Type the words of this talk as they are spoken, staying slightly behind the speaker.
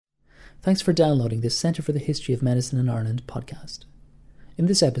Thanks for downloading this Centre for the History of Medicine in Ireland podcast. In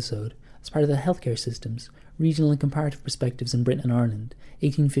this episode, as part of the Healthcare Systems, Regional and Comparative Perspectives in Britain and Ireland,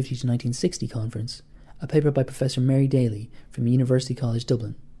 1850 to 1960 conference, a paper by Professor Mary Daly from University College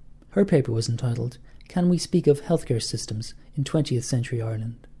Dublin. Her paper was entitled, Can We Speak of Healthcare Systems in 20th Century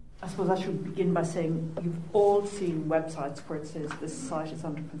Ireland? I suppose I should begin by saying you've all seen websites where it says this site is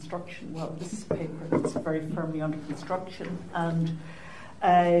under construction. Well, this is a paper that's very firmly under construction, and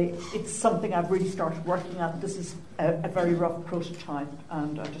it's something I've really started working at. This is a very rough prototype,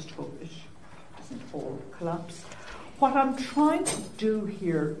 and I just hope it doesn't all collapse. What I'm trying to do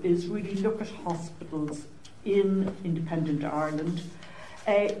here is really look at hospitals in independent Ireland,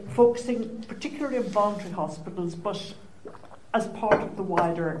 focusing particularly on voluntary hospitals, but as part of the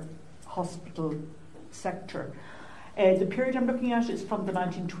wider hospital sector. The period I'm looking at is from the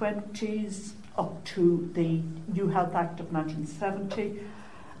 1920s up to the New Health Act of 1970.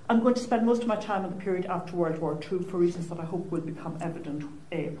 I'm going to spend most of my time on the period after World War II for reasons that I hope will become evident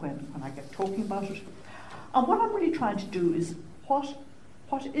when I get talking about it. And what I'm really trying to do is what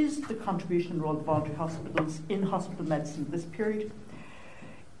is the contribution and role of voluntary hospitals in hospital medicine in this period?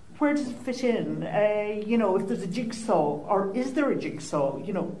 Where does it fit in? If there's a jigsaw, or is there a jigsaw?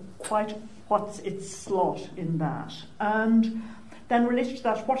 Quite what's its slot in that? And then related to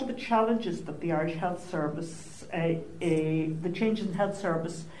that, what are the challenges that the Irish Health Service, the changes in health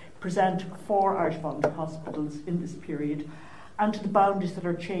service present for Irish voluntary hospitals in this period, and to the boundaries that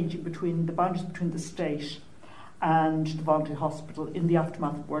are changing between the state and the voluntary hospital in the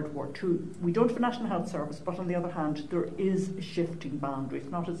aftermath of World War II. We don't have a national health service, but on the other hand, there is a shifting boundary. It's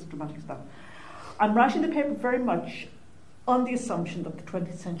not as dramatic as that. I'm writing the paper very much on the assumption that the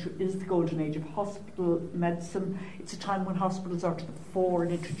 20th century is the golden age of hospital medicine. It's a time when hospitals are to the fore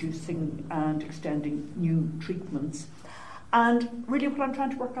in introducing and extending new treatments. And really what I'm trying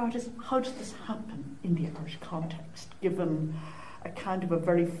to work out is how does this happen in the Irish context, given a kind of a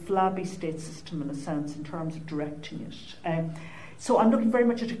very flabby state system in a sense in terms of directing it. So I'm looking very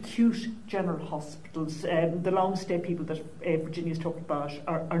much at acute general hospitals. The long stay people that Virginia's talking about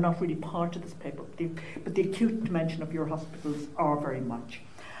are not really part of this paper, but the acute dimension of your hospitals are very much.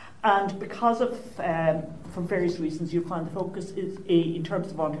 And because of, for various reasons, you'll find the focus is, in terms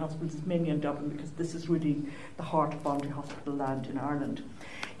of voluntary hospitals, is mainly in Dublin, because this is really the heart of voluntary hospital land in Ireland.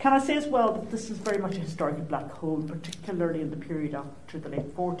 Can I say as well that this is very much a historical black hole, particularly in the period after the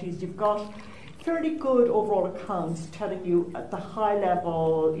late 40s. You've got fairly good overall accounts telling you at the high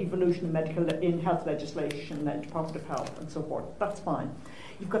level evolution in health legislation, Department of Health and so forth. That's fine.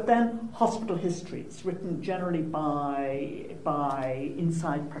 You've got then hospital histories written generally by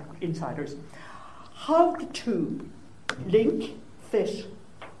insiders. How the two link, fit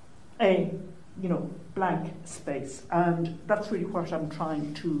a blank space, and that's really what I'm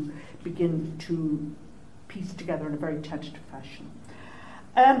trying to begin to piece together in a very tentative fashion.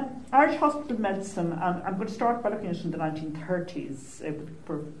 Irish hospital medicine, and I'm going to start by looking at it in the 1930s,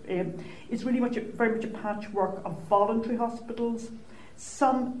 is really very much a patchwork of voluntary hospitals,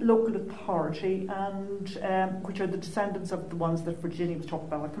 some local authority, and which are the descendants of the ones that Virginia was talking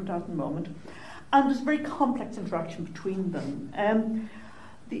about. I'll come to that in a moment. And there's a very complex interaction between them.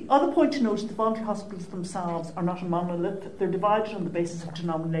 The other point to note is the voluntary hospitals themselves are not a monolith. They're divided on the basis of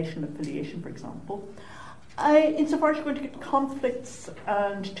denominational affiliation, for example. Insofar as you're going to get conflicts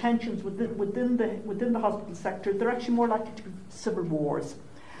and tensions within the hospital sector, they're actually more likely to be civil wars.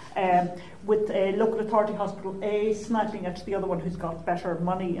 With a local authority hospital A sniping at the other one who's got better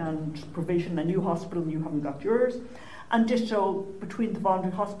money and provision, a new hospital, and you haven't got yours. And ditto between the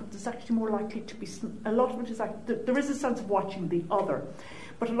voluntary hospitals, it's actually more likely to be, a lot of it is, there is a sense of watching the other.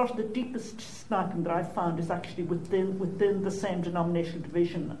 But a lot of the deepest sniping that I've found is actually within the same denominational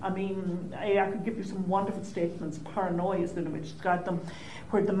division. I mean, I could give you some wonderful statements. Paranoia is the way to describe them,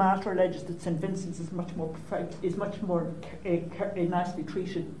 where the matter alleges that St Vincent's is much more nicely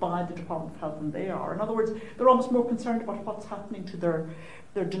treated by the Department of Health than they are. In other words, they're almost more concerned about what's happening to their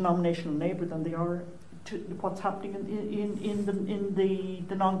denominational neighbour than they are to what's happening in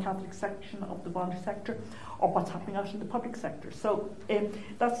the non-Catholic section of the voluntary sector, or what's happening out in the public sector. So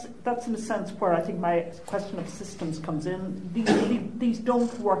that's in a sense where I think my question of systems comes in. These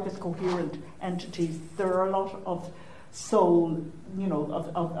don't work as coherent entities. There are a lot of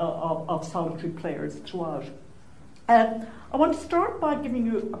of solitary players throughout. I want to start by giving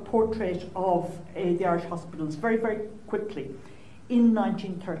you a portrait of the Irish hospitals very, very quickly. In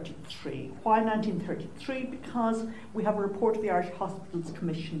 1933. Why 1933? Because we have a report of the Irish Hospitals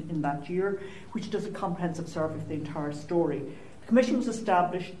Commission in that year, which does a comprehensive survey of the entire story. The commission was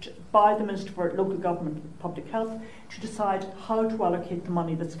established by the Minister for Local Government and Public Health to decide how to allocate the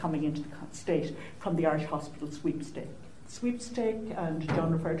money that's coming into the state from the Irish Hospital sweepstake. Sweepstake, and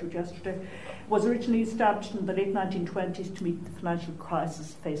John referred to it yesterday, was originally established in the late 1920s to meet the financial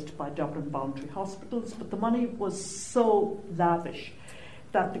crisis faced by Dublin voluntary hospitals, but the money was so lavish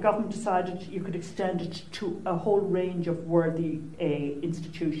that the government decided you could extend it to a whole range of worthy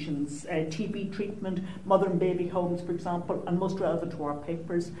institutions, TB treatment, mother and baby homes, for example, and most relevant to our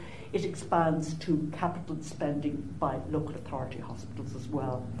papers, it expands to capital spending by local authority hospitals as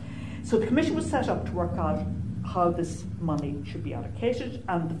well. So the commission was set up to work out how this money should be allocated,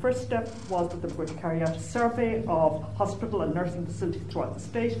 and the first step was that they were going to carry out a survey of hospital and nursing facilities throughout the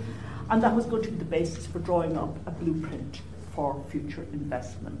state, and that was going to be the basis for drawing up a blueprint for future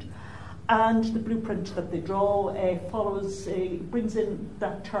investment. And the blueprint that they draw brings in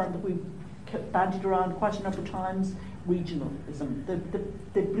that term that we've bandied around quite a number of times, regionalism.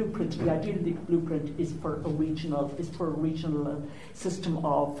 The blueprint, the idea of the blueprint is for a regional system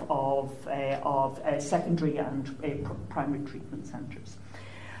of secondary and primary treatment centres.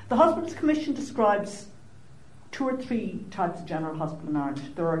 The Hospitals Commission describes 2 or 3 types of general hospital in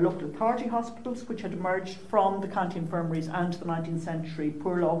Ireland. There are local authority hospitals, which had emerged from the county infirmaries and the 19th century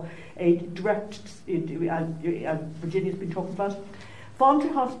poor law, Virginia's been talking about.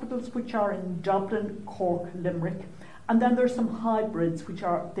 Voluntary hospitals, which are in Dublin, Cork, Limerick. And then there are some hybrids, which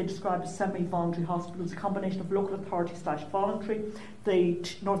they describe as semi-voluntary hospitals, a combination of local authority / voluntary. The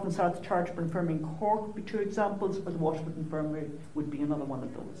North and South Charitable Infirmary in Cork would be 2 examples, or the Waterford Infirmary would be another one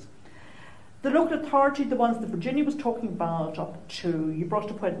of those. The local authority, the ones that Virginia was talking about up to, you brought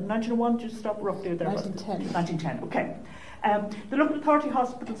up when, 1901, did you stop roughly there? 1910. 1910, okay. The local authority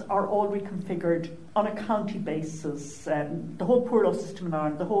hospitals are all reconfigured on a county basis. The whole poor law system in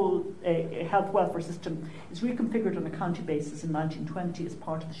Ireland, the whole health welfare system is reconfigured on a county basis in 1920 as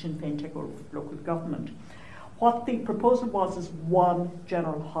part of the Sinn Féin takeover of local government. What the proposal was is 1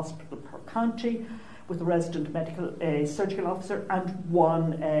 general hospital per county, with a resident medical surgical officer, and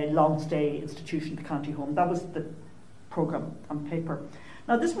 1 long-stay institution, the county home. That was the programme on paper.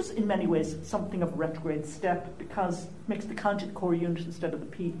 Now, this was in many ways something of a retrograde step because it makes the county the core unit instead of the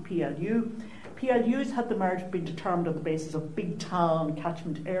PLU. PLUs had the merit of being determined on the basis of big town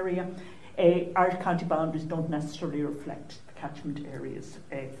catchment area. Irish county boundaries don't necessarily reflect the catchment areas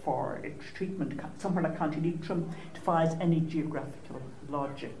for treatment. Somewhere like County Leitrim defies any geographical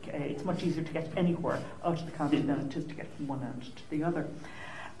logic. It's much easier to get anywhere out of the county than it is to get from one end to the other.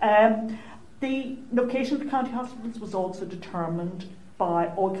 The location of the county hospitals was also determined by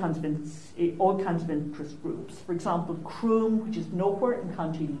all kinds of interest groups. For example, Croom, which is nowhere in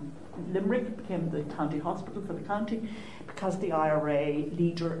County Limerick, became the county hospital for the county because the IRA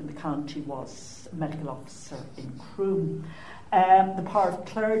leader in the county was a medical officer in Croom. The power of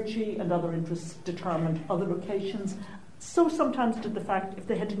clergy and other interests determined other locations. So sometimes did the fact if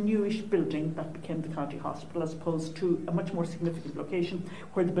they had a newish building that became the county hospital as opposed to a much more significant location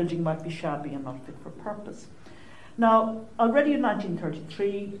where the building might be shabby and not fit for purpose. Now, already in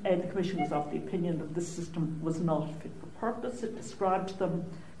 1933, the Commission was of the opinion that this system was not fit for purpose. It described them,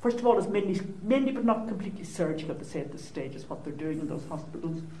 first of all, as mainly but not completely surgical, to say at this stage, is what they're doing in those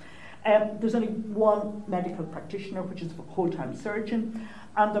hospitals. There's only 1 medical practitioner, which is a whole-time surgeon,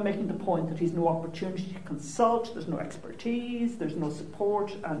 and they're making the point that he's no opportunity to consult, there's no expertise, there's no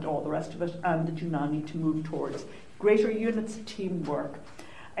support, and all the rest of it, and that you now need to move towards greater units, teamwork,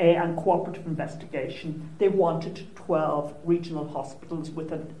 and cooperative investigation. They wanted 12 regional hospitals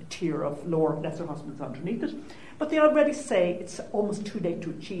with a tier of lesser hospitals underneath it. But they already say it's almost too late to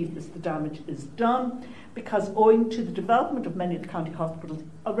achieve this. The damage is done because owing to the development of many of the county hospitals,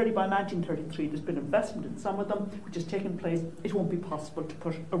 already by 1933 there's been investment in some of them, which has taken place. It won't be possible to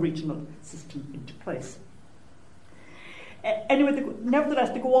put a regional system into place. Anyway, nevertheless,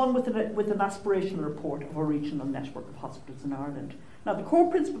 they go on with an aspirational report of a regional network of hospitals in Ireland. Now, the core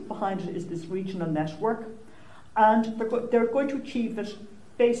principle behind it is this regional network, and they're going to achieve it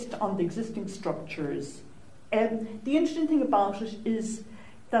based on the existing structures. The interesting thing about it is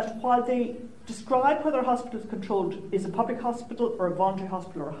that while they describe how their hospital is controlled is a public hospital or a voluntary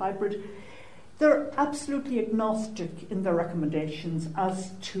hospital or a hybrid, they're absolutely agnostic in their recommendations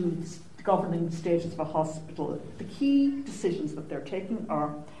as to the governing status of a hospital. The key decisions that they're taking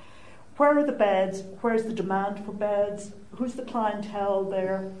are where are the beds, where's the demand for beds, who's the clientele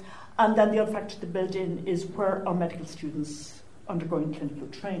there, and then the other factor to build in is where are medical students undergoing clinical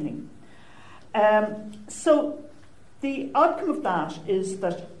training. So The outcome of that is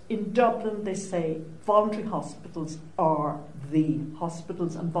that in Dublin they say voluntary hospitals are the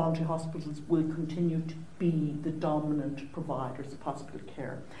hospitals, and voluntary hospitals will continue to be the dominant providers of hospital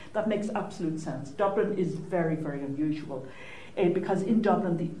care. That makes absolute sense. Dublin is very, very unusual because in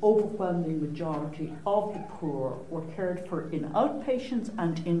Dublin the overwhelming majority of the poor were cared for in outpatients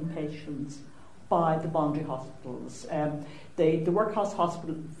and inpatients by the voluntary hospitals. The workhouse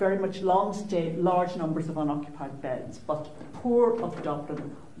hospital very much long stayed large numbers of unoccupied beds, but the poor of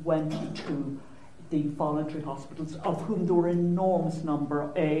Dublin went to the voluntary hospitals, of whom there were an enormous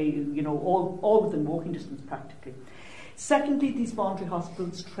number, all within walking distance practically. Secondly, these voluntary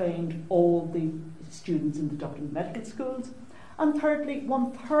hospitals trained all the students in the Dublin medical schools. And thirdly,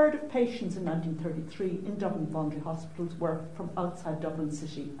 1/3 of patients in 1933 in Dublin voluntary hospitals were from outside Dublin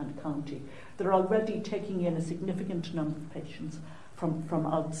city and county. They're already taking in a significant number of patients from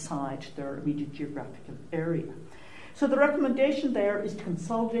outside their immediate geographical area. So the recommendation there is to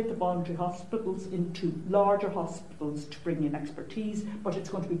consolidate the voluntary hospitals into larger hospitals to bring in expertise, but it's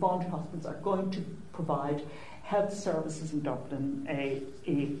going to be voluntary hospitals are going to provide health services in Dublin, a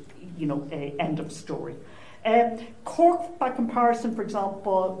end of story. Cork, by comparison, for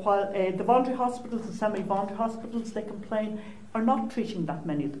example, while the voluntary hospitals and semi-voluntary hospitals, they complain, are not treating that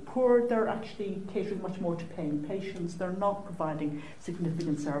many of the poor. They're actually catering much more to paying patients. They're not providing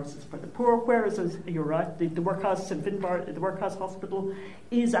significant services for the poor, whereas, as you're right, the workhouse, St. Finbar, the workhouse hospital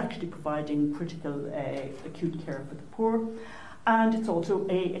is actually providing critical acute care for the poor. And it's also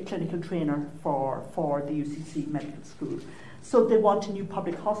a clinical trainer for the UCC Medical School. So they want a new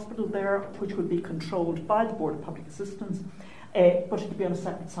public hospital there, which will be controlled by the Board of Public Assistance, but it will be on a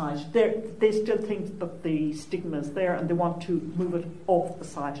separate site. They still think that the stigma is there, and they want to move it off the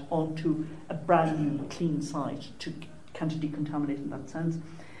site onto a brand new, clean site to kind of decontaminate in that sense.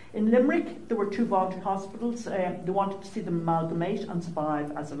 In Limerick, there were 2 voluntary hospitals. They wanted to see them amalgamate and survive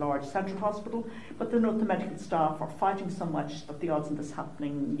as a large central hospital, but they note the medical staff are fighting so much that the odds of this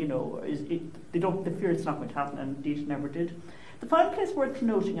happening, they fear it's not going to happen, and indeed it never did. The final place worth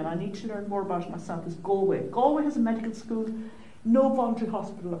noting, and I need to learn more about it myself, is Galway. Galway has a medical school, no voluntary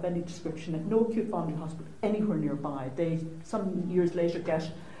hospital of any description, no acute voluntary hospital anywhere nearby. They, some years later,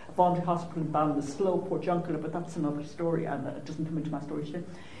 get a voluntary hospital in Ballinasloe, Port Junker, but that's another story, and it doesn't come into my story today.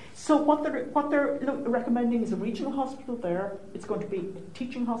 So what they're recommending is a regional hospital there. It's going to be a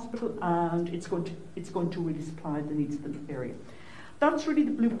teaching hospital, and it's going to really supply the needs of the area. That's really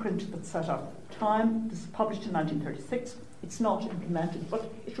the blueprint that's set up. Time, this is published in 1936. It's not implemented, but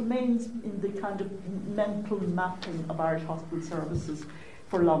it remains in the kind of mental mapping of Irish hospital services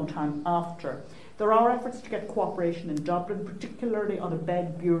for a long time after. There are efforts to get cooperation in Dublin, particularly on a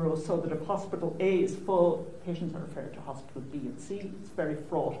bed bureau, so that if hospital A is full, patients are referred to hospital B and C. It's very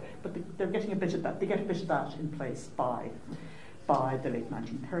fraught, but they're getting a bit of that. They get a bit of that in place by the late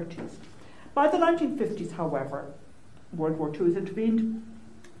 1930s. By the 1950s, however, World War II has intervened.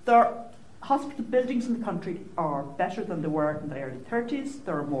 Their hospital buildings in the country are better than they were in the early 30s.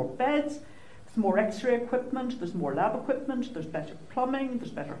 There are more beds. There's more X-ray equipment, there's more lab equipment, there's better plumbing,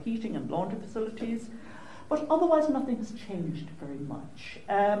 there's better heating and laundry facilities. But otherwise nothing has changed very much.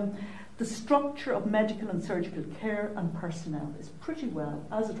 The structure of medical and surgical care and personnel is pretty well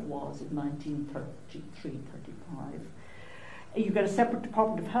as it was in 1933-35. You get a separate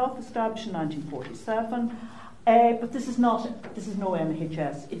Department of Health established in 1947. But this is no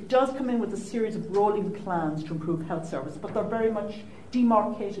NHS. It does come in with a series of rolling plans to improve health service, but they're very much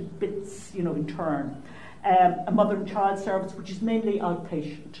demarcated bits, in turn. A mother and child service, which is mainly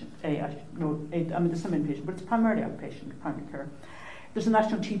outpatient. There's some inpatient, but it's primarily outpatient, primary care. There's a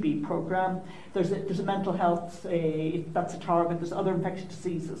national TB programme. There's a mental health, that's a target. There's other infectious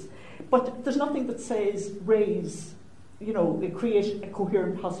diseases. But there's nothing that says raise, create a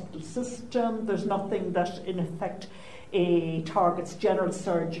coherent hospital system. There's nothing that, in effect, targets general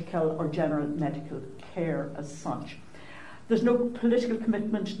surgical or general medical care as such. There's no political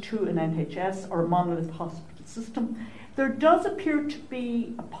commitment to an NHS or a monolith hospital system. There does appear to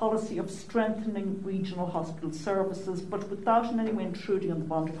be a policy of strengthening regional hospital services, but without in any way intruding on the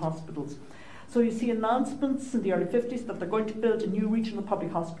voluntary hospitals. So you see announcements in the early 50s that they're going to build a new regional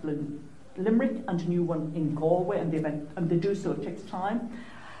public hospital in Limerick and a new one in Galway, and they do so. It takes time.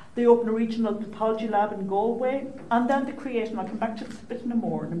 They open a regional pathology lab in Galway, and then they create, and I'll come back to this a bit in a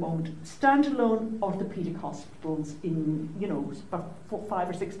moment, standalone orthopaedic hospitals in, about 5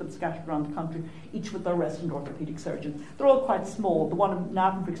 or 6 of them scattered around the country, each with their resident orthopaedic surgeon. They're all quite small. The one in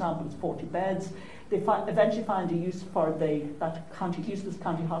Navan, for example, is 40 beds. They eventually find a use for that useless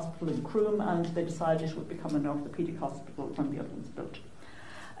county hospital in Croom, and they decided it would become an orthopaedic hospital when the other one's built.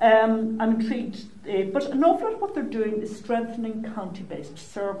 I'm intrigued, but an awful lot of what they're doing is strengthening county-based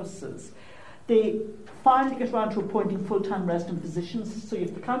services. They finally get around to appointing full-time resident physicians. So you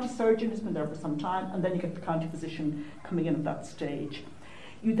have the county surgeon who's been there for some time, and then you get the county physician coming in at that stage.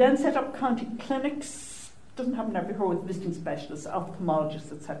 You then set up county clinics, doesn't happen everywhere, with visiting specialists,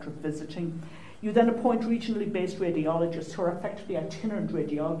 ophthalmologists, etc. visiting. You then appoint regionally based radiologists who are effectively itinerant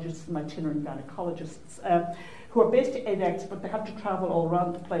radiologists and itinerant gynecologists who are based in X, but they have to travel all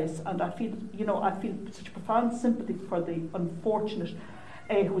around the place. And I feel such profound sympathy for the unfortunate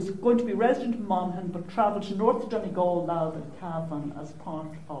who was going to be resident in Monaghan but travelled to North Donegal, Louth and Cavan as part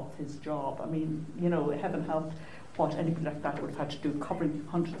of his job. I mean, heaven help what anybody like that would have had to do, covering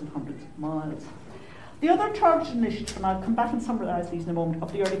hundreds and hundreds of miles. The other targeted initiative, and I'll come back and summarise these in a moment,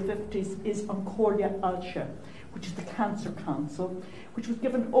 of the early 50s is Ancordia Alcha, which is the Cancer Council, which was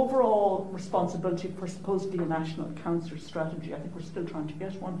given overall responsibility for supposedly a national cancer strategy. I think we're still trying to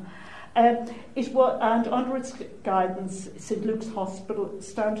get one. And under its guidance, St Luke's Hospital,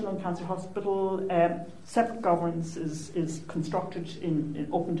 standalone cancer hospital, separate governance is constructed,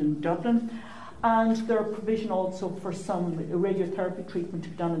 opened in Dublin, and there are provision also for some radiotherapy treatment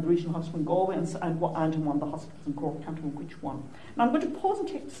to be done in the regional hospital in Galway and in one of the hospitals in Cork. I can't remember which one. Now I'm going to pause and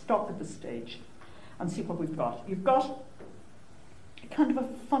take stock at this stage and see what we've got. You've got kind of a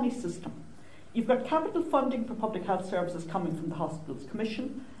funny system. You've got capital funding for public health services coming from the Hospitals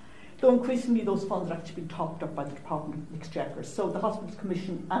Commission, though increasingly those funds are actually being topped up by the Department of Exchequer. So the Hospitals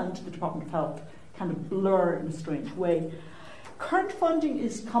Commission and the Department of Health kind of blur in a strange way. Current funding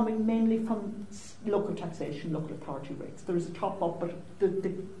is coming mainly from local taxation, local authority rates. There is a top-up, but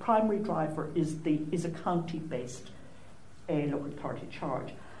the primary driver is a county-based local authority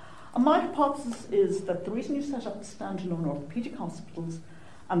charge. And my hypothesis is that the reason you set up standalone orthopaedic hospitals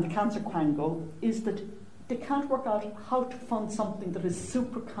and the cancer quango is that they can't work out how to fund something that is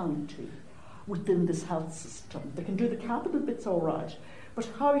super county within this health system. They can do the capital bits all right, but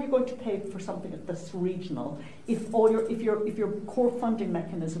how are you going to pay for something that's regional if your core funding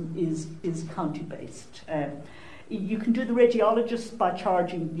mechanism is county based? You can do the radiologists by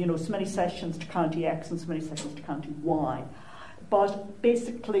charging so many sessions to county X and so many sessions to county Y. But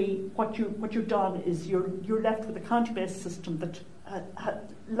basically, what you've done is you're left with a county-based system that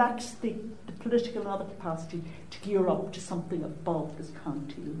lacks the political and other capacity to gear up to something above this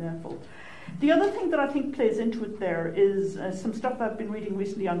county level. The other thing that I think plays into it there is some stuff I've been reading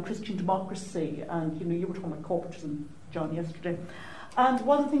recently on Christian democracy, and you were talking about corporatism, John, yesterday. And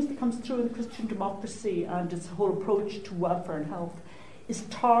one of the things that comes through in Christian democracy and its whole approach to welfare and health is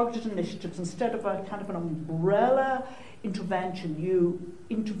targeted initiatives. Instead of a kind of an umbrella intervention, you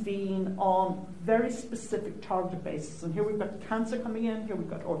intervene on very specific targeted basis. And here we've got cancer coming in, here we've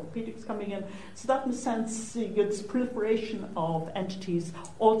got orthopedics coming in. So that, in a sense, this proliferation of entities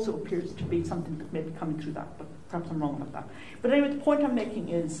also appears to be something that may be coming through that, but perhaps I'm wrong about that. But anyway, the point I'm making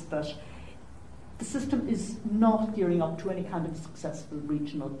is that the system is not gearing up to any kind of successful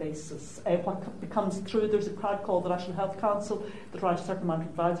regional basis. What becomes through, there's a crowd called the National Health Council that write a certain amount of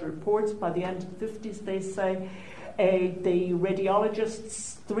advisory reports. By the end of the 50s, they say, the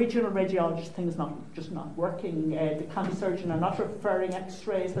radiologists, the regional radiologist thing is just not working. The county surgeon are not referring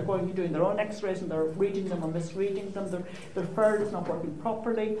x-rays, they're going to be doing their own x-rays and they're reading them or misreading them. The referral is not working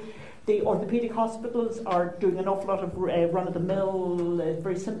properly. The orthopaedic hospitals are doing an awful lot of run-of-the-mill,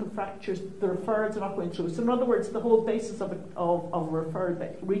 very simple fractures. The referrals are not going through. So in other words, the whole basis of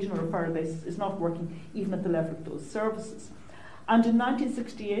regional referral basis is not working even at the level of those services. And in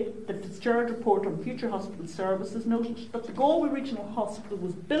 1968, the Fitzgerald report on future hospital services noted that the Galway Regional Hospital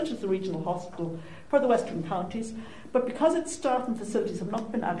was built as a regional hospital for the western counties, but because its staff and facilities have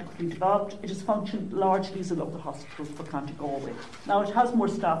not been adequately developed, it has functioned largely as a local hospital for County Galway. Now, it has more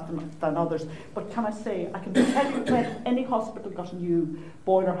staff than others, but can I say, I can tell you when any hospital got a new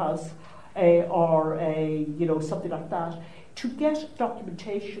boiler house or something like that, to get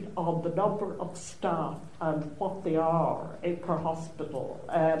documentation on the number of staff and what they are per hospital,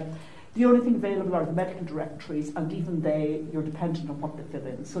 the only thing available are the medical directories, and even you're dependent on what they fill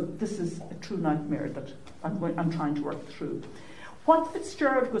in. So this is a true nightmare that I'm trying to work through. What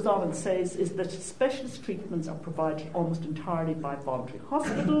Fitzgerald goes on and says is that specialist treatments are provided almost entirely by voluntary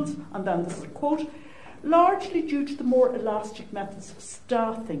hospitals, and then this is a quote, largely due to the more elastic methods of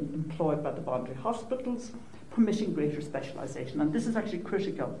staffing employed by the voluntary hospitals, permitting greater specialisation. And this is actually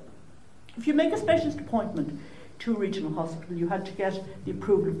critical. If you make a specialist appointment to a regional hospital, you had to get the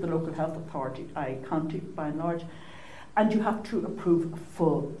approval of the local health authority, i.e. county by and large, and you have to approve a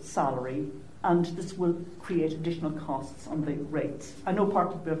full salary and this will create additional costs on the rates. I know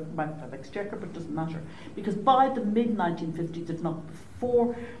part of it might have exchequer, but it doesn't matter, because by the mid-1950s, if not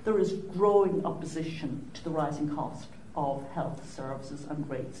before, there is growing opposition to the rising cost of health services and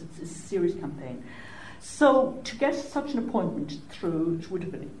rates. It's a serious campaign. So to get such an appointment through, it would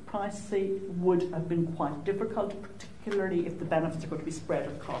have been pricey, would have been quite difficult, particularly if the benefits are going to be spread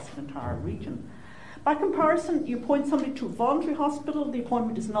across an entire region. By comparison, you appoint somebody to a voluntary hospital, the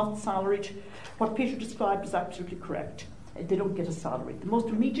appointment is not salaried. What Peter described is absolutely correct. They don't get a salary. The most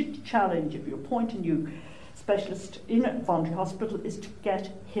immediate challenge if you appoint a new specialist in a voluntary hospital is to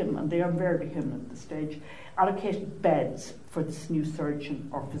get him, and they are invariably him at this stage, allocated beds for this new surgeon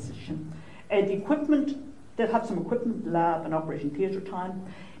or physician. The equipment, they'll have some equipment, lab and operating theatre time,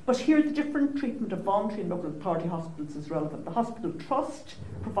 but here the different treatment of voluntary and local authority hospitals is relevant. The hospital trust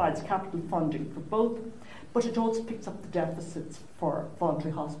provides capital funding for both, but it also picks up the deficits for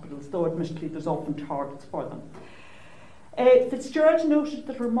voluntary hospitals, though admittedly there's often targets for them. Fitzgerald noted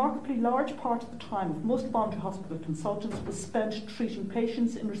that a remarkably large part of the time of most voluntary hospital consultants was spent treating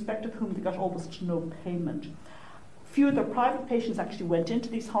patients in respect of whom they got almost no payment. Few of their private patients actually went into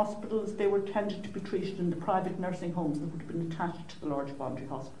these hospitals. They were tended to be treated in the private nursing homes that would have been attached to the large voluntary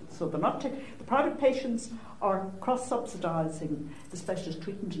hospitals. So they're not the private patients are cross-subsidising the specialist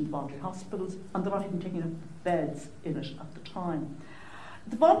treatment in the voluntary hospitals, and they're not even taking up beds in it at the time.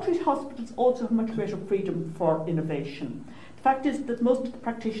 The voluntary hospitals also have much greater freedom for innovation. The fact is that most of the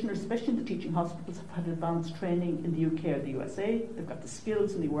practitioners, especially in the teaching hospitals, have had advanced training in the UK or the USA. They've got the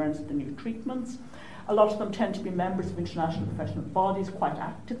skills and the awareness of the new treatments. A lot of them tend to be members of international professional bodies, quite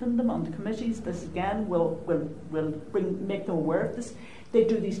active in them on the committees. This again will make them aware of this. They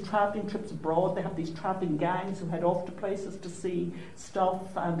do these travelling trips abroad. They have these travelling gangs who head off to places to see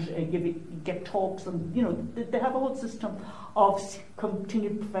stuff and get talks. And they have a whole system of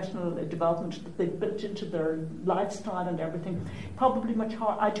continued professional development that they've built into their lifestyle and everything. Probably much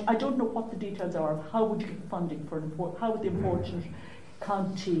hard. I don't know what the details are of how would you get funding for how would the unfortunate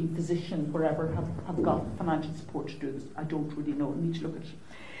county physician, wherever, have got financial support to do this. I don't really know. I need to look at it.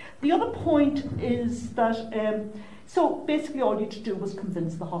 The other point is that, so basically all you had to do was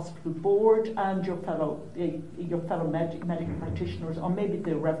convince the hospital board and your fellow medical practitioners, or maybe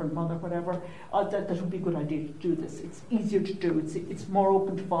the Reverend Mother, whatever, that it would be a good idea to do this. It's easier to do. It's more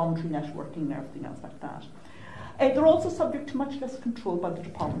open to voluntary networking and everything else like that. They're also subject to much less control by the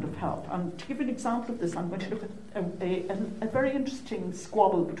Department of Health. And to give you an example of this, I'm going to look at a very interesting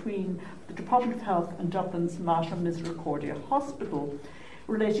squabble between the Department of Health and Dublin's Mater Misericordia Hospital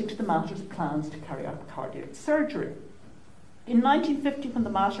relating to the Mater's plans to carry out cardiac surgery. In 1950, when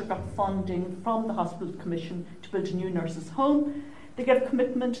the Mater got funding from the Hospital Commission to build a new nurses' home, they gave a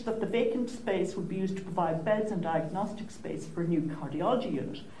commitment that the vacant space would be used to provide beds and diagnostic space for a new cardiology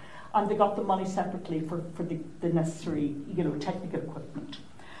unit. And they got the money separately for the necessary technical equipment.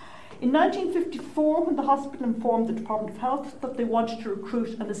 In 1954, when the hospital informed the Department of Health that they wanted to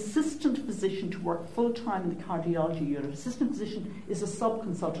recruit an assistant physician to work full-time in the cardiology unit, assistant physician is a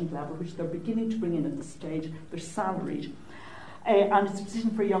sub-consultant level, which they're beginning to bring in at this stage. They're salaried. And it's a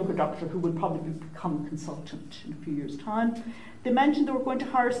position for a younger doctor who will probably become a consultant in a few years' time. They mentioned they were going to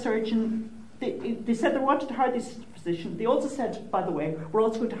hire a surgeon. They said they wanted to hire this physician. They also said, by the way, we're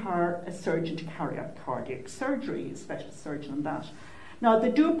also going to hire a surgeon to carry out cardiac surgery, a specialist surgeon on that. Now,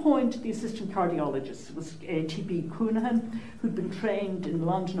 they do appoint the assistant cardiologist. It was T.B. Coonahan, who'd been trained in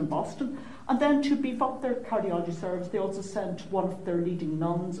London and Boston. And then to beef up their cardiology service, they also sent one of their leading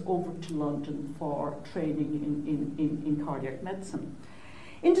nuns over to London for training in cardiac medicine.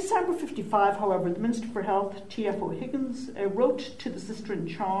 In December 55, however, the Minister for Health, T.F. O'Higgins, wrote to the sister in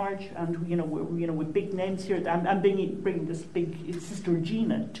charge, and with big names here. I'm bringing this big Sister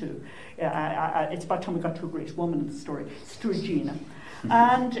Regina too. It's about time we got to a great woman in the story, Sister Regina,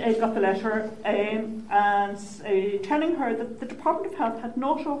 and got the letter and telling her that the Department of Health had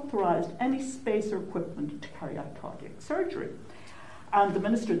not authorised any space or equipment to carry out cardiac surgery. And the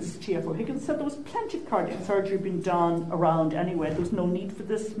Minister, this is T.F. O'Higgins, said there was plenty of cardiac surgery being done around anyway. There was no need for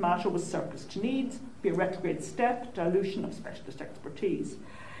this. Matter was surplus to needs, be a retrograde step, dilution of specialist expertise.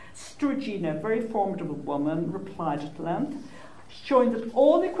 Sister Regina, a very formidable woman, replied at length, showing that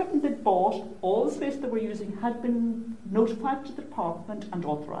all the equipment they'd bought, all the space they were using, had been notified to the department and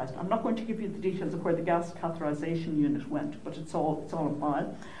authorised. I'm not going to give you the details of where the gas catheterisation unit went, but it's all in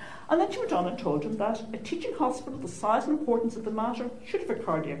file. And then she went on and told him that a teaching hospital the size and importance of the Mater should have a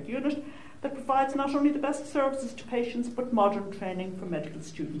cardiac unit that provides not only the best services to patients but modern training for medical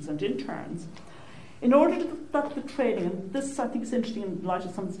students and interns. In order that the training, and this I think is interesting in light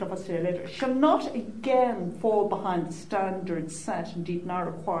of some of the stuff I'll say later, shall not again fall behind the standards set, indeed now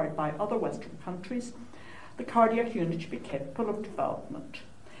required by other Western countries, the cardiac unit should be capable of development.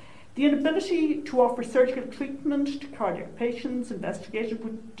 The inability to offer surgical treatment to cardiac patients investigated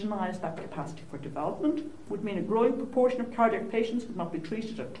would deny that capacity for development, would mean a growing proportion of cardiac patients would not be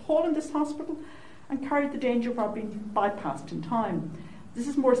treated at all in this hospital, and carried the danger of our being bypassed in time. This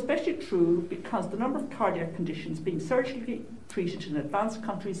is more especially true because the number of cardiac conditions being surgically treated in advanced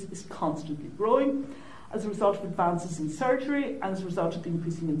countries is constantly growing as a result of advances in surgery and as a result of the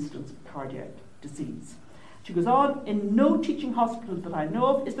increasing incidence of cardiac disease. She goes on, in no teaching hospital that I know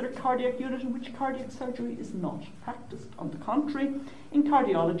of is there a cardiac unit in which cardiac surgery is not practiced. On the contrary, in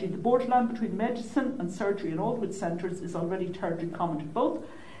cardiology, the borderline between medicine and surgery in all which centres is already terribly common to both.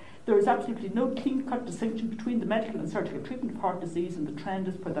 There is absolutely no clean-cut distinction between the medical and surgical treatment of heart disease, and the trend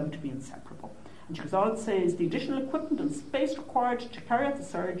is for them to be inseparable. And she goes on and says the additional equipment and space required to carry out the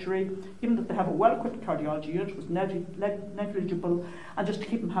surgery, given that they have a well-equipped cardiology unit, was negligible, and just to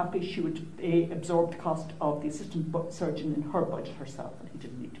keep him happy, she would absorb the cost of the assistant surgeon in her budget herself, and he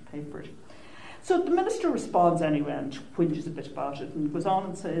didn't need to pay for it. So the minister responds anyway and whinges a bit about it and goes on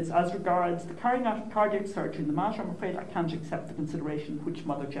and says, as regards the carrying out of cardiac surgery in the matter, I'm afraid I can't accept the consideration which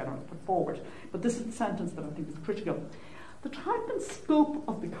Mother General put forward. But this is the sentence that I think is critical. The type and scope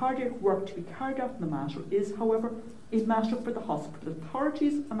of the cardiac work to be carried out in the matter is, however, a matter for the hospital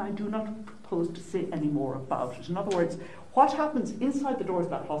authorities, and I do not propose to say any more about it. In other words, what happens inside the doors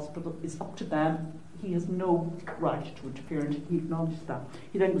of that hospital is up to them. He has no right to interfere, and he acknowledges that.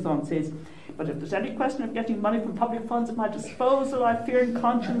 He then goes on and says, but if there's any question of getting money from public funds at my disposal, I fear in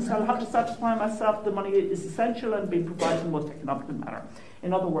conscience I'll have to satisfy myself the money is essential and being provided in the most economical manner.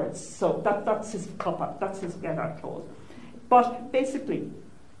 In other words, so that's his cop-out, that's his get-out clause. But basically,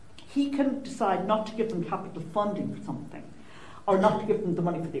 he can decide not to give them capital funding for something, or not to give them the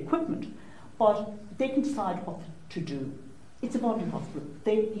money for the equipment, but they can decide what to do. It's a voluntary hospital.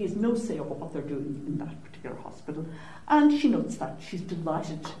 He has no say over what they're doing in that particular hospital. And she notes that. She's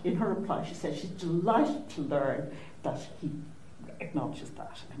delighted. In her reply, she says she's delighted to learn that he acknowledges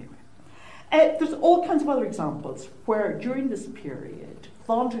that anyway. There's all kinds of other examples where during this period,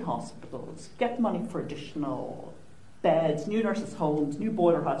 voluntary hospitals get money for additional beds, new nurses' homes, new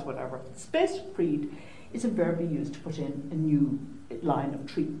boiler huts, whatever. Space freed is invariably used to put in a new line of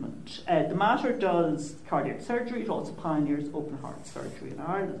treatment. The Mater does cardiac surgery. It also pioneers open heart surgery in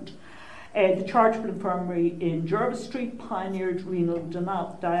Ireland. The Charitable Infirmary in Jervis Street pioneered renal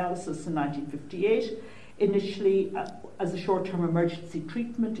dialysis in 1958, initially as a short-term emergency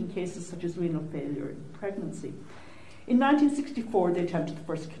treatment in cases such as renal failure in pregnancy. In 1964, they attempted the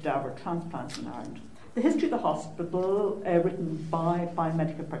first cadaver transplants in Ireland. The history of the hospital, written by a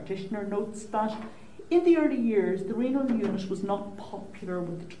medical practitioner, notes that in the early years, the renal unit was not popular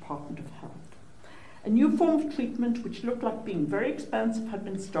with the Department of Health. A new form of treatment, which looked like being very expensive, had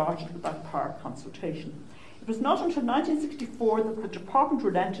been started without prior consultation. It was not until 1964 that the department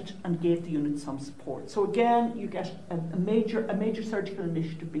relented and gave the unit some support. So again, you get a major surgical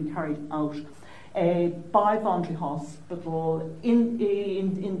initiative being carried out by voluntary hospital in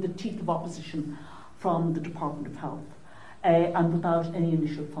the teeth of opposition from the Department of Health. And without any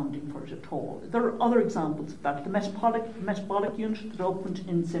initial funding for it at all. There are other examples of that. The metabolic unit that opened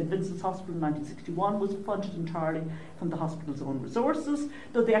in St Vincent's Hospital in 1961 was funded entirely from the hospital's own resources,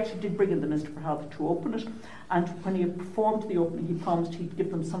 though they actually did bring in the Minister for Health to open it, and when he performed the opening he promised he'd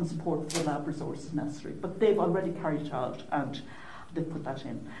give them some support for the lab resources necessary, but they've already carried it out and they put that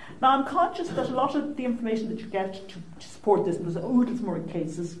in. Now, I'm conscious that a lot of the information that you get to support this, because Oodlesmoor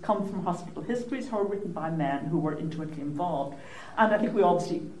cases, come from hospital histories who are written by men who were intimately involved. And I think we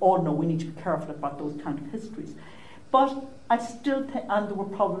obviously all know we need to be careful about those kind of histories. But I still think, and there were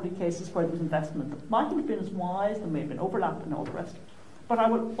probably cases where there was investment that mightn't have been as wise, there may have been overlap and all the rest of it. But I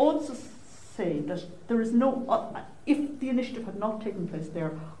will also say that there is no, if the initiative had not taken place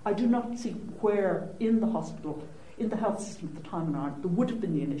there, I do not see where in the hospital, in the health system at the time in Ireland, there would have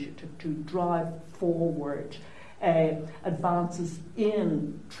been the initiative to drive forward advances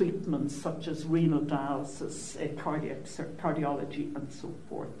in treatments such as renal dialysis, cardiology, and so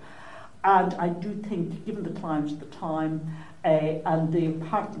forth. And I do think, given the times at the time and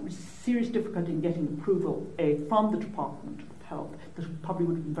the serious difficulty in getting approval from the Department of Health, that probably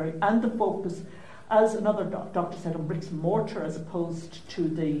would have been very, and the focus, as another doctor said, on bricks and mortar as opposed to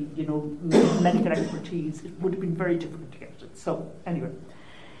the medical expertise, it would have been very difficult to get it. So anyway,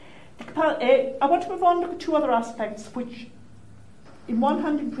 I want to move on and look at two other aspects which, in one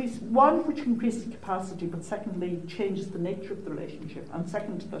hand, which increases capacity, but secondly changes the nature of the relationship, and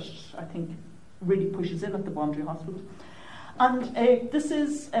second, that I think really pushes in at the voluntary hospitals. And this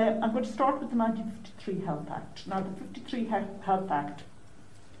is, I'm going to start with the 1953 Health Act. Now, the 53 Health Act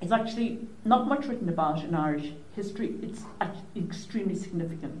is actually not much written about in Irish history. It's actually extremely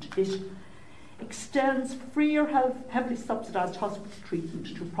significant. It extends free or heavily subsidised hospital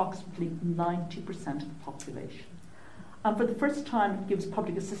treatment to approximately 90% of the population. And for the first time, it gives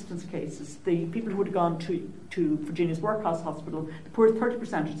public assistance cases. The people who would have gone to Virginia's Workhouse Hospital, the poor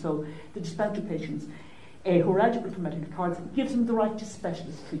 30% or so, the dispensary patients who are eligible for medical cards, it gives them the right to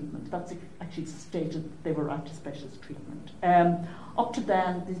specialist treatment. That's actually stated they were right to specialist treatment. Up to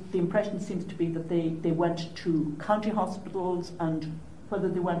then, the impression seems to be that they went to county hospitals, and whether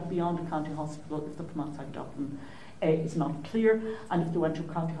they went beyond a county hospital, if they're from outside Dublin, is not clear. And if they went to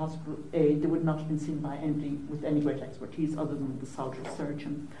a county hospital, they would not have been seen by anybody with any great expertise other than the soldier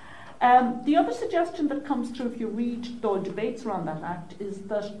surgeon. The other suggestion that comes through if you read the debates around that act is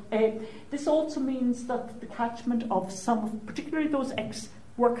that this also means that the catchment of some, particularly those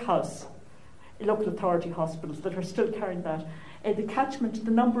ex-workhouse local authority hospitals that are still carrying that, the catchment,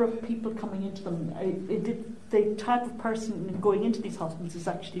 the number of people coming into them, the type of person going into these hospitals is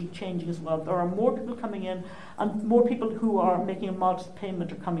actually changing as well. There are more people coming in, and more people who are making a modest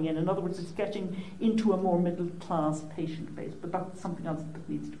payment are coming in. In other words, it's getting into a more middle-class patient base, but that's something else that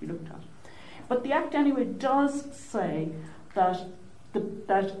needs to be looked at. But the Act anyway does say that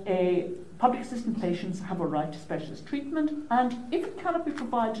public assistance patients have a right to specialist treatment, and if it cannot be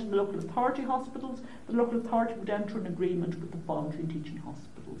provided in the local authority hospitals, the local authority would enter an agreement with the voluntary teaching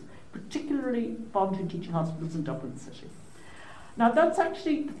hospitals, particularly voluntary teaching hospitals in Dublin City. Now, that's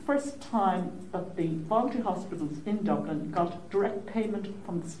actually the first time that the voluntary hospitals in Dublin got direct payment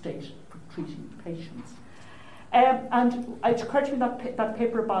from the state for treating patients. And it occurred to me that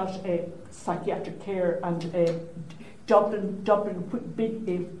paper about psychiatric care and Dublin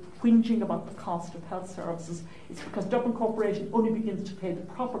whinging about the cost of health services is because Dublin Corporation only begins to pay the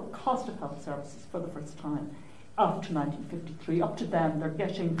proper cost of health services for the first time after 1953. Up to then, they're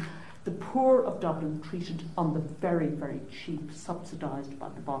getting the poor of Dublin treated on the very, very cheap, subsidised by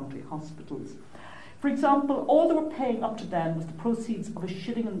the voluntary hospitals. For example, all they were paying up to then was the proceeds of a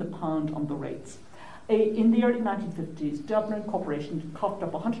shilling in the pound on the rates. In the early 1950s, Dublin Corporation coughed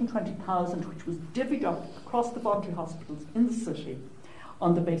up 120,000, which was divvied up across the voluntary hospitals in the city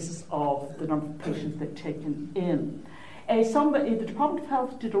on the basis of the number of patients they'd taken in. The Department of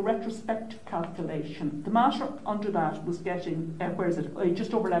Health did a retrospective calculation. The matter under that was getting,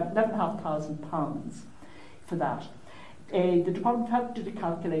 just over £11,500 for that. The Department of Health did a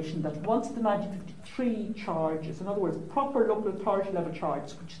calculation that once the 1953 charges, in other words, proper local authority level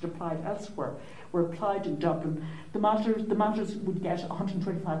charges, which had applied elsewhere, were applied in Dublin, the matters would get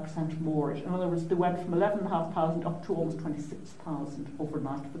 125% more. In other words, they went from 11,500 up to almost 26,000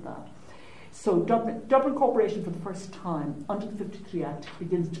 overnight for that. So Dublin Corporation, for the first time, under the 53 Act,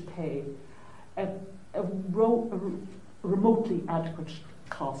 begins to pay a remotely adequate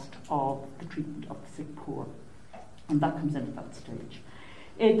cost of the treatment of the sick poor. And that comes in at that stage.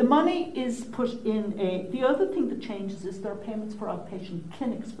 The money is put in the other thing that changes is there are payments for outpatient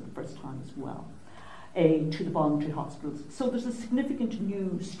clinics for the first time as well to the voluntary hospitals. So there's a significant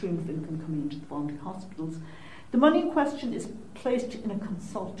new stream of income coming into the voluntary hospitals. The money in question is placed in a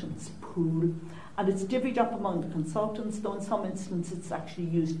consultants pool, and it's divvied up among the consultants, though in some instances it's actually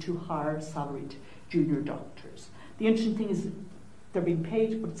used to hire salaried junior doctors. The interesting thing is they're being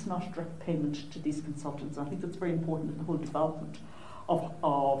paid, but it's not a direct payment to these consultants. I think that's very important in the whole development of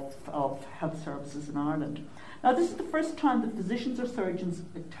health services in Ireland. Now, this is the first time that physicians or surgeons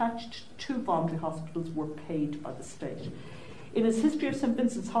attached to voluntary hospitals were paid by the state. In his History of St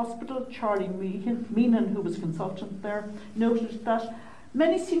Vincent's Hospital, Charlie Meenan, who was a consultant there, noted that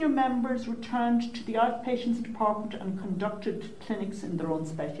many senior members returned to the outpatients department and conducted clinics in their own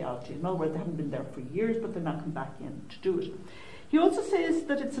speciality. In other words, they hadn't been there for years, but they're now come back in to do it. He also says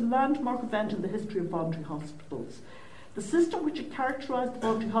that it's a landmark event in the history of voluntary hospitals. The system which had characterised the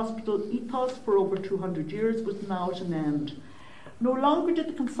voluntary hospital ethos for over 200 years was now at an end. No longer did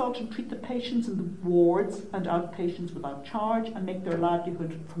the consultant treat the patients in the wards and outpatients without charge and make their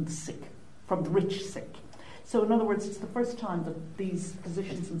livelihood from the sick, from the rich sick. So in other words, it's the first time that these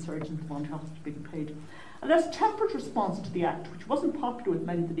physicians and surgeons in the voluntary hospital are being paid. And there's a temperate response to the Act, which wasn't popular with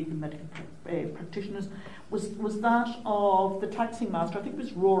many of the legal medical practitioners, was that of the taxing master, I think it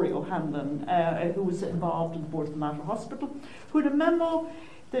was Rory O'Hanlon, who was involved in the board of the Mater Hospital, who had a memo,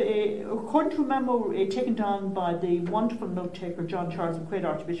 according to a memo taken down by the wonderful note-taker John Charles McQuaid,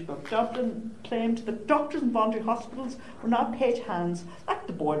 Archbishop of Dublin, claimed that doctors in voluntary hospitals were not paid hands like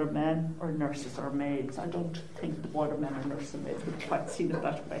the boiler men or nurses or maids. I don't think the boiler men or nurses and maids would quite seen it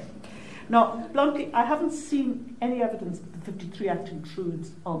that way. Now, bluntly, I haven't seen any evidence that the 53 Act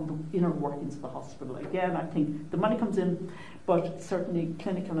intrudes on the inner workings of the hospital. Again, I think the money comes in, but certainly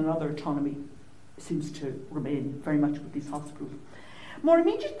clinical and other autonomy seems to remain very much with these hospitals. More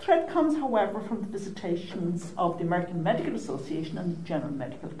immediate threat comes, however, from the visitations of the American Medical Association and the General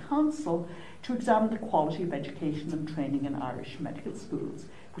Medical Council to examine the quality of education and training in Irish medical schools,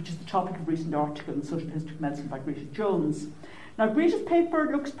 which is the topic of a recent article in Social History of Medicine by Greta Jones. Now, Greta's paper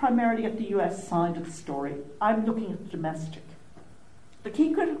looks primarily at the US side of the story. I'm looking at the domestic.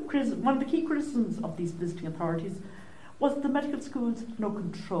 One of the key criticisms of these visiting authorities was that the medical schools had no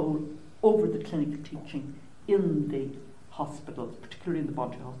control over the clinical teaching in the hospitals, particularly in the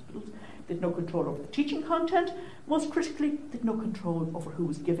voluntary hospitals. They had no control over the teaching content. Most critically, they had no control over who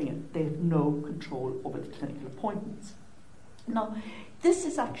was giving it. They had no control over the clinical appointments. Now, this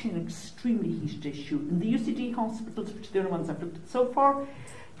is actually an extremely heated issue. In the UCD hospitals, which are the only ones I've looked at so far,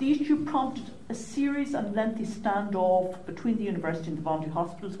 the issue prompted a series and lengthy standoff between the university and the voluntary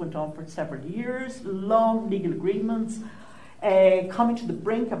hospitals, went on for several years, long legal agreements, coming to the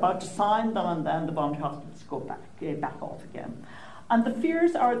brink, about to sign them, and then the voluntary hospitals go back off again. And the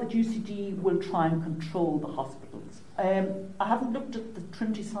fears are that UCD will try and control the hospitals. I haven't looked at the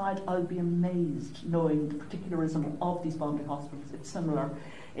Trinity side. I'll be amazed knowing the particularism of these voluntary hospitals if similar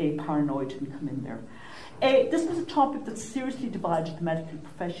paranoid can come in there. This was a topic that seriously divided the medical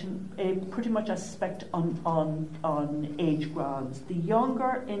profession, pretty much, I suspect, on age grounds. The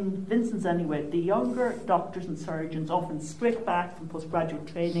younger, in Vincent's anyway, the younger doctors and surgeons, often straight back from postgraduate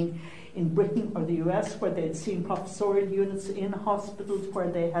training in Britain or the US, where they had seen professorial units in hospitals, where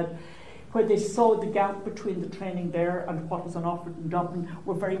they saw the gap between the training there and what was on offer in Dublin,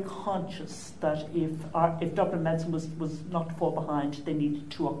 were very conscious that if Dublin medicine was not to fall behind, they needed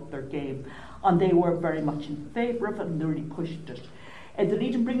to up their game. And they were very much in favour of it, and they really pushed it. The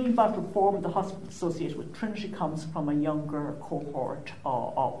lead in bringing about reform of the hospital associated with Trinity comes from a younger cohort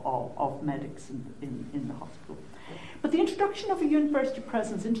of medics in the hospital. But the introduction of a university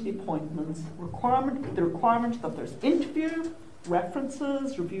presence into the appointments, the requirement that there's interview,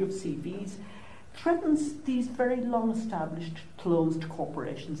 references, review of CVs, threatens these very long-established closed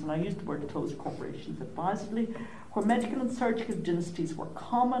corporations, and I use the word closed corporations advisedly, where medical and surgical dynasties were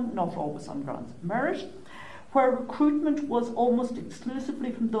common, not always on grounds of merit, where recruitment was almost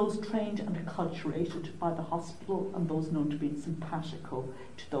exclusively from those trained and acculturated by the hospital and those known to be simpatico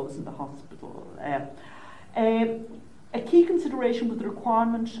to those in the hospital. A key consideration was the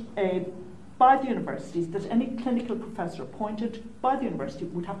requirement by the universities that any clinical professor appointed by the university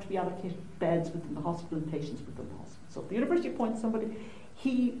would have to be allocated beds within the hospital and patients within the hospital. So if the university appoints somebody,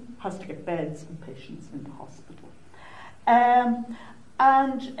 he has to get beds and patients in the hospital.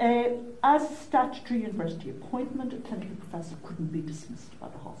 As a statutory university appointment, a clinical professor couldn't be dismissed by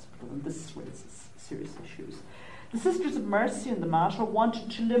the hospital, and this raises serious issues. The Sisters of Mercy in the matter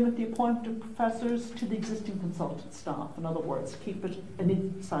wanted to limit the appointment of professors to the existing consultant staff. In other words, keep it an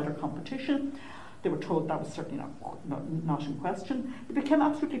insider competition. They were told that was certainly not in question. They became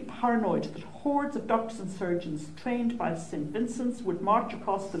absolutely paranoid that hordes of doctors and surgeons trained by St. Vincent's would march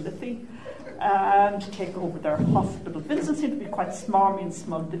across the Liffey and take over their hospital. Vincent seemed to be quite smarmy and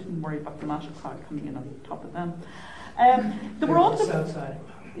smug. They didn't worry about the matter crowd coming in on top of them. There were also...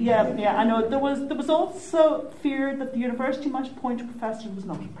 Yeah, I know. There was also fear that the university might appoint a professor who was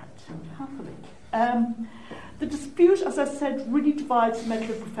not a practicing Catholic. The dispute, as I said, really divides the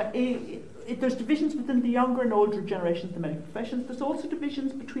medical profession. There's divisions within the younger and older generations of the medical professions. There's also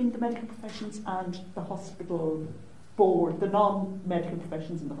divisions between the medical professions and the hospital board, the non-medical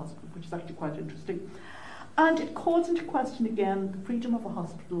professions in the hospital, which is actually quite interesting. And it calls into question again the freedom of a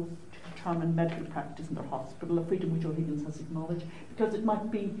hospital to determine medical practice in their hospital, a freedom which O'Higgins has acknowledged, because it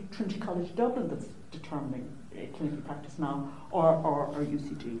might be Trinity College Dublin that's determining clinical practice now, or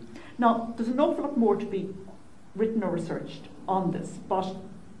UCD. Now, there's an awful lot more to be written or researched on this, but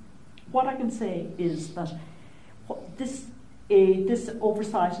what I can say is that this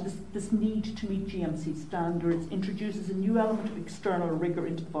oversight, this need to meet GMC standards introduces a new element of external rigour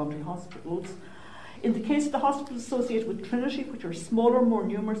into the voluntary hospitals. In the case of the hospitals associated with Trinity, which are smaller, more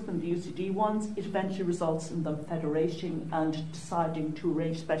numerous than the UCD ones, it eventually results in them federating and deciding to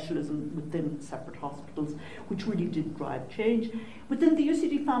arrange specialism within separate hospitals, which really did drive change. Within the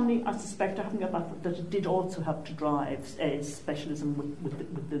UCD family, I suspect, I haven't got that it did also have to drive specialism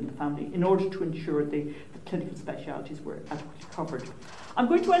within the family in order to ensure the clinical specialities were adequately covered. I'm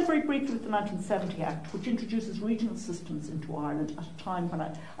going to end very briefly with the 1970 Act, which introduces regional systems into Ireland at a time when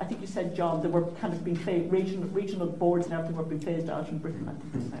I think you said, John, there were kind of being regional boards and everything were being phased out in Britain, I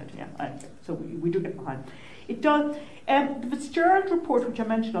think you said, yeah. So we do get behind. It does. The Fitzgerald report, which I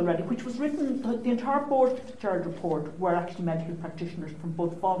mentioned already, which was written, the entire board of the Fitzgerald report were actually medical practitioners from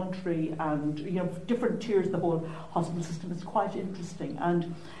both voluntary and different tiers of the whole hospital system. It's quite interesting.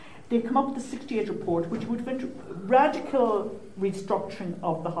 And they come up with the 68 report, which would have radical restructuring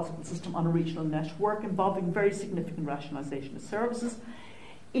of the hospital system on a regional network involving very significant rationalisation of services.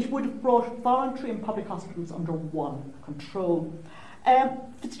 It would have brought voluntary and public hospitals under one control.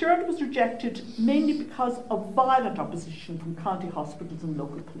 Fitzgerald was rejected mainly because of violent opposition from county hospitals and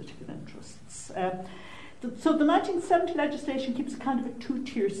local political interests. So the 1970 legislation keeps kind of a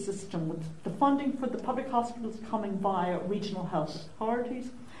two-tier system, with the funding for the public hospitals coming via regional health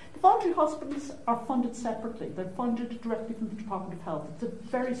authorities. The voluntary hospitals are funded separately. They're funded directly from the Department of Health. It's a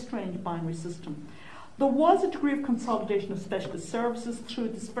very strange binary system. There was a degree of consolidation of specialist services through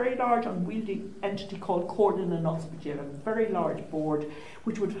this very large unwieldy entity called Cordon and Oxfordshire, a very large board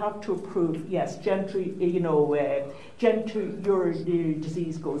which would have to approve, yes, genital urinary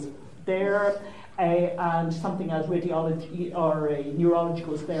disease goes there, and something else, radiology or neurology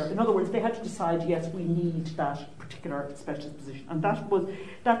goes there. In other words, they had to decide, yes, we need that particular specialist position, and that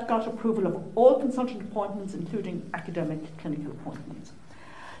got approval of all consultant appointments, including academic clinical appointments.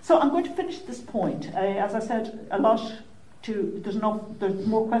 So I'm going to finish this point. As I said, there's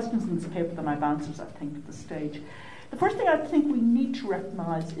more questions in this paper than I've answers, I think, at this stage. The first thing I think we need to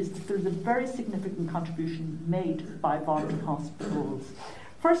recognise is that there's a very significant contribution made by voluntary hospitals.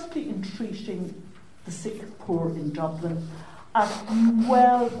 Firstly, in treating the sick poor in Dublin at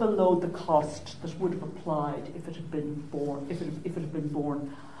well below the cost that would have applied if it had been borne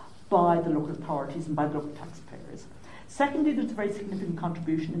by the local authorities and by the local taxpayers. Secondly, there's a very significant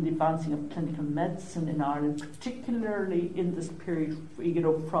contribution in the advancing of clinical medicine in Ireland, particularly in this period,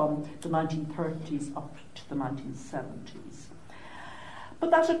 from the 1930s up to the 1970s. But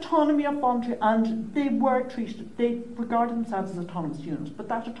that autonomy of voluntary, and they regarded themselves as autonomous units, but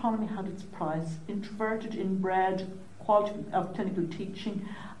that autonomy had its price: introverted, inbred, quality of clinical teaching,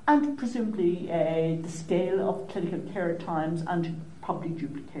 and presumably the scale of clinical care times, and probably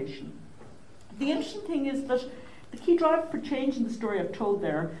duplication. The interesting thing is that the key driver for change in the story I've told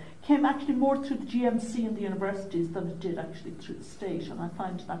there came actually more through the GMC and the universities than it did actually through the state, and I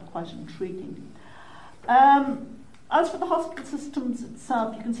find that quite intriguing. As for the hospital systems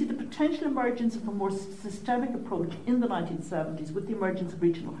itself, you can see the potential emergence of a more systemic approach in the 1970s with the emergence of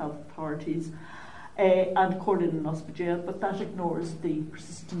regional health authorities and Cordon and Oxfordshire, but that ignores the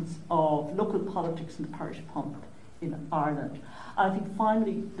persistence of local politics and the parish pump in Ireland. And I think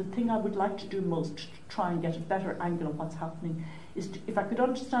finally, the thing I would like to do most to try and get a better angle on what's happening is if I could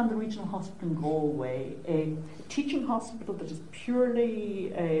understand the regional hospital in Galway, a teaching hospital that is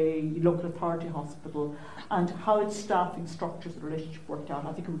purely a local authority hospital, and how its staffing structures and relationship worked out.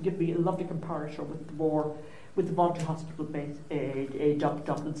 I think it would give me a lovely comparator with the voluntary hospital based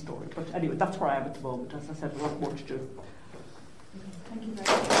Dublin story. But anyway, that's where I am at the moment. As I said, a lot more to do. Thank you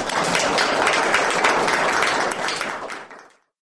very much.